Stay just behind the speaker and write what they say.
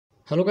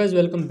Hello guys,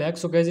 welcome back.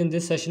 So guys, in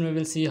this session we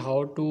will see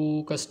how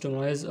to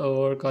customize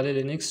our Kali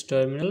Linux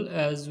terminal.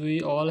 As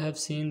we all have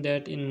seen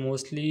that in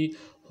mostly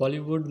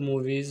Hollywood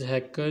movies,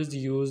 hackers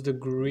use the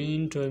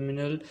green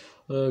terminal,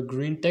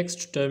 green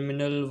text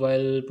terminal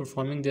while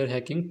performing their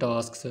hacking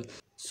tasks.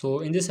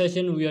 So in this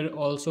session we are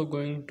also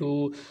going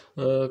to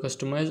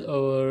customize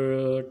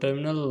our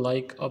terminal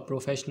like a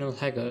professional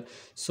hacker.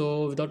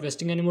 So without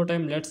wasting any more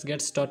time, let's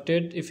get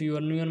started. If you are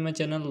new on my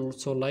channel,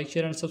 so like,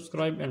 share and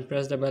subscribe and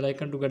press the bell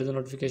icon to get the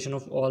notification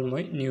of all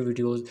my new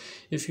videos.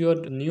 If you are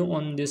new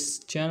on this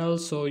channel,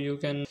 so you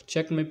can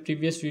check my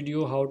previous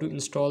video how to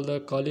install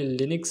the Kali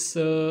Linux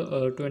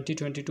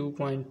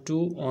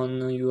 2022.2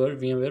 on your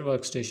VMware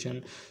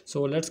workstation.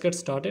 So let's get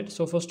started.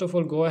 So first of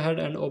all, go ahead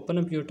and open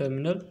up your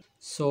terminal.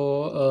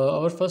 So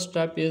our first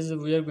step is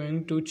we are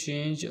going to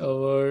change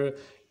our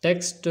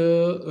text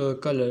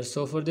color.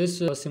 So for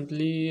this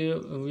simply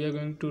we are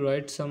going to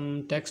write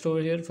some text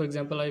over here. For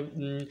example,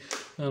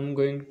 I'm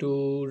going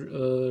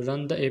to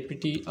run the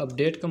apt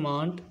update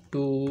command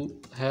to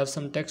have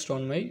some text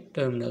on my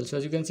terminal. So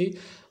as you can see,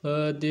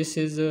 this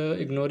is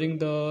ignoring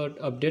the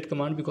update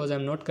command because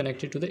I'm not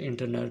connected to the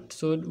internet.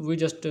 So we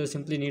just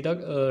simply need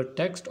a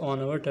text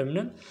on our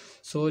terminal.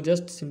 So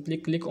just simply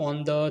click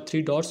on the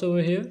three dots over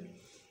here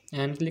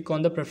and click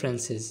on the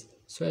preferences.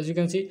 So as you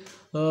can see,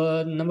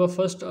 number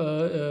first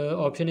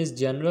option is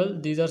general.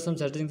 These are some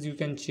settings you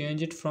can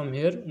change it from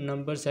here.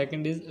 Number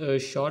second is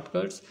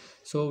shortcuts.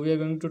 So we are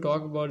going to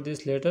talk about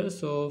this later.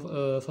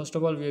 So first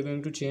of all, we are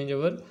going to change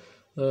our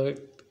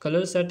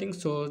color settings.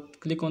 So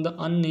click on the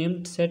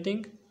unnamed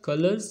setting,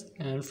 colors,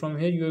 and from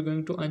here you are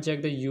going to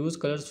uncheck the use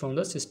colors from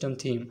the system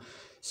theme.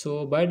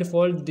 So by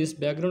default this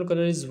background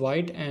color is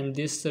white and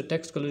this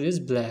text color is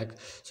black.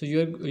 So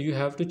you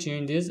have to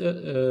change these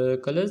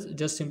colors.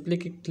 Just simply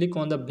click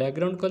on the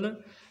background color,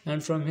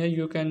 and from here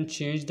you can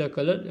change the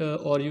color,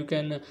 or you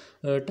can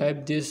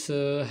type this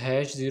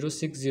hash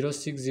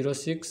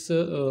 060606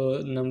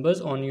 numbers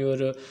on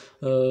your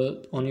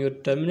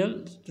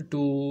terminal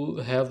to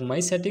have my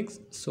settings.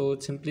 So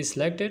simply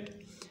select it,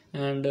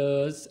 and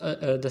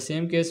the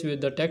same case with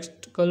the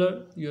text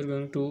color, you're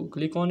going to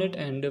click on it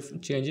and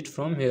change it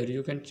from here.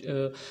 You can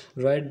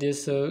write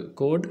this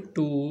code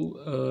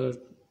to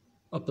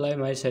apply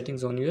my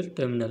settings on your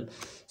terminal.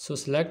 So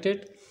select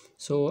it.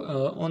 So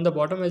on the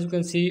bottom, as you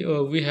can see,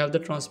 we have the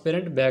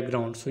transparent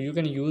background, so you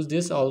can use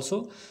this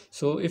also.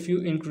 So if you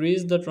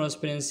increase the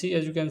transparency,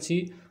 as you can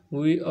see,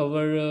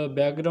 our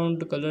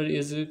background color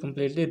is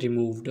completely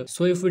removed.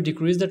 So if we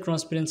decrease the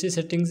transparency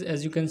settings,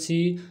 as you can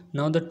see,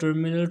 now the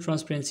terminal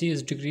transparency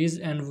is decreased,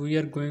 and we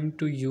are going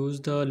to use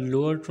the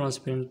lower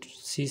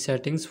transparency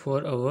settings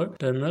for our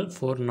terminal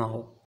for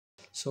now.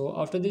 So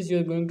after this, you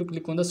are going to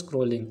click on the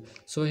scrolling.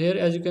 So here,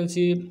 as you can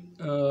see,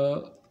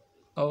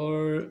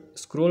 our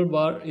scroll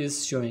bar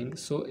is showing.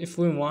 So if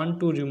we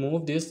want to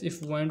remove this,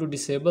 if we want to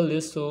disable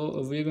this,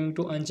 so we are going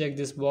to uncheck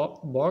this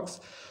box,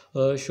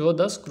 show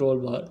the scroll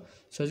bar.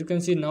 So as you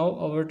can see, now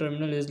our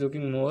terminal is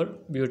looking more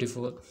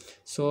beautiful.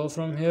 So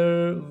from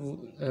here,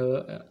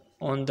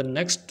 on the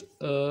next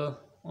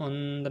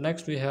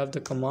we have the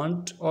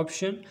command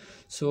option.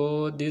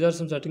 So these are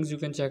some settings you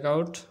can check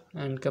out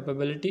and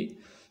capability.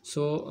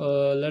 So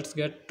let's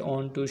get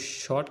on to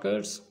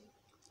shortcuts.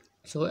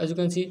 So as you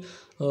can see,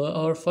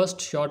 our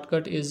first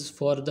shortcut is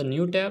for the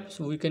new tab.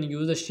 So we can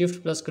use the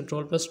shift plus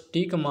control plus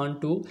T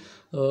command to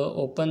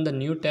open the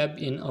new tab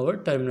in our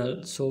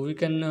terminal. So we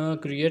can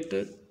create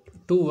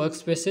two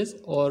workspaces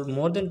or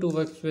more than two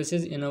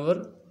workspaces in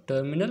our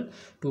terminal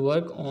to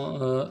work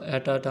on,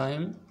 at a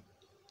time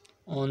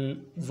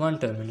on one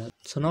terminal.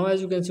 So now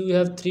as you can see, we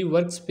have three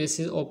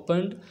workspaces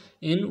opened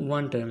in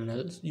one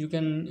terminal. You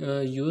can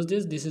use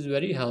this is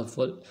very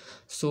helpful.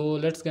 So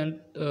let's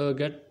get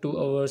to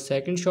our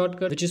second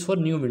shortcut, which is for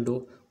new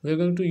window. We are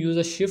going to use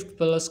a shift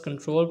plus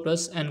control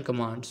plus N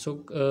command. So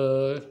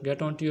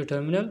get onto your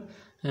terminal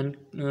and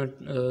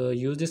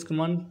use this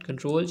command,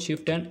 control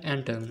shift and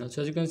N terminal.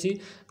 So as you can see,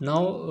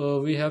 now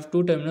we have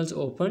two terminals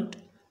opened,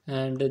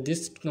 and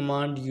this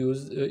command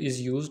is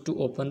used to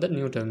open the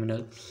new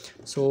terminal.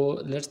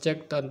 So let's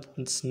check the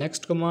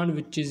next command,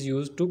 which is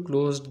used to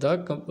close the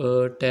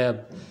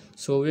tab.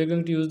 So we are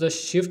going to use the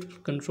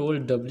shift control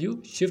W.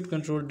 Shift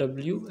control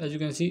W, as you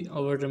can see,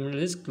 our terminal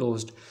is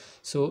closed.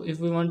 So if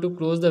we want to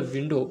close the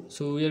window,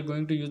 so we are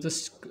going to use the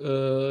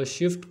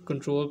shift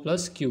control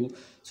plus Q.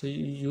 So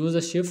you use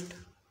the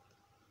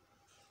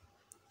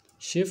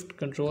shift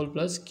control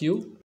plus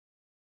Q.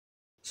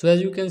 So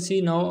as you can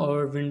see, now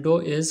our window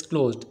is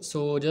closed.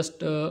 So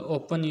just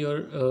open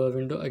your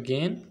window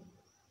again,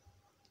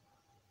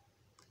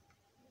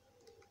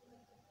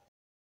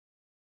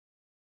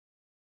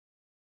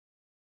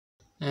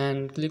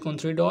 and click on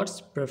three dots,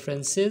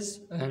 preferences,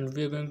 and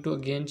we are going to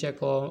again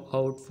check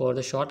out for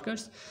the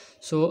shortcuts.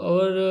 So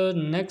our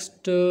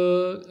next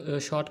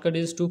shortcut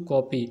is to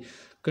copy.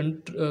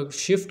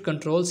 Shift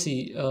control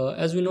C.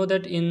 As we know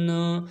that in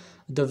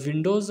the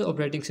Windows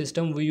operating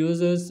system, we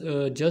use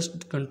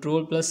just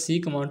control plus C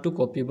command to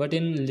copy, but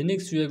in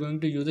Linux we are going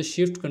to use the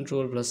shift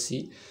control plus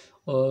C.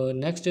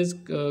 Next is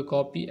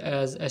copy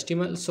as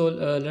HTML. So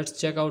let's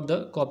check out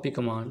the copy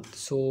command.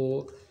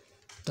 So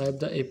type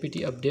the apt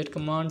update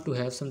command to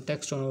have some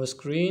text on our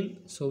screen.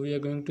 So we are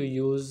going to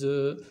use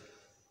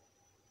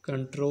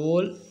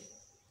control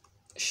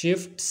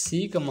shift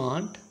C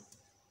command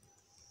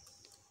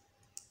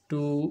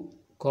to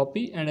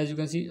copy, and as you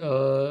can see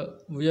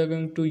we are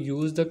going to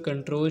use the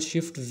control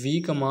shift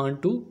V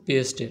command to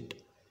paste it.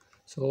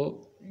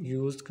 So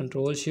use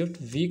control shift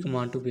V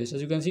command to paste.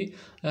 As you can see,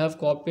 I have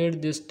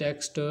copied this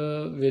text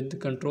with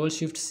control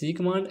shift C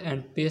command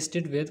and paste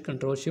it with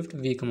control shift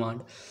V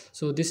command.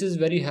 So this is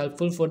very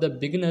helpful for the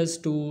beginners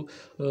to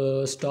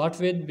start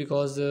with,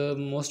 because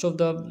most of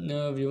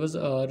the viewers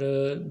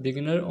are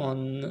beginner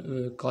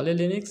on Kali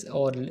Linux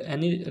or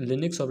any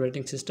Linux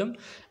operating system,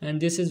 and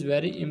this is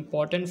very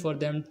important for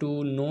them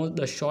to know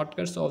the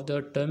shortcuts of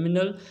the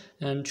terminal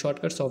and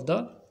shortcuts of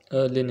the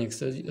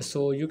Linux.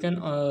 So you can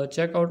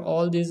check out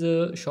all these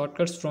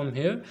shortcuts from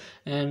here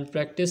and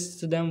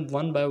practice them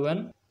one by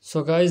one.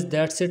 So guys,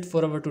 that's it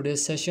for our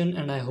today's session,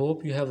 and I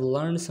hope you have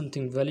learned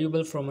something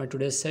valuable from my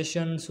today's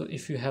session. So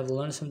if you have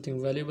learned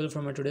something valuable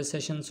from my today's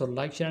session, so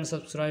like, share and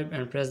subscribe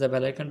and press the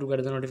bell icon to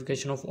get the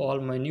notification of all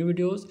my new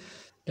videos.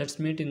 Let's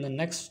meet in the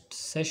next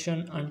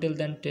session. Until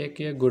then, take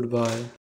care. Goodbye.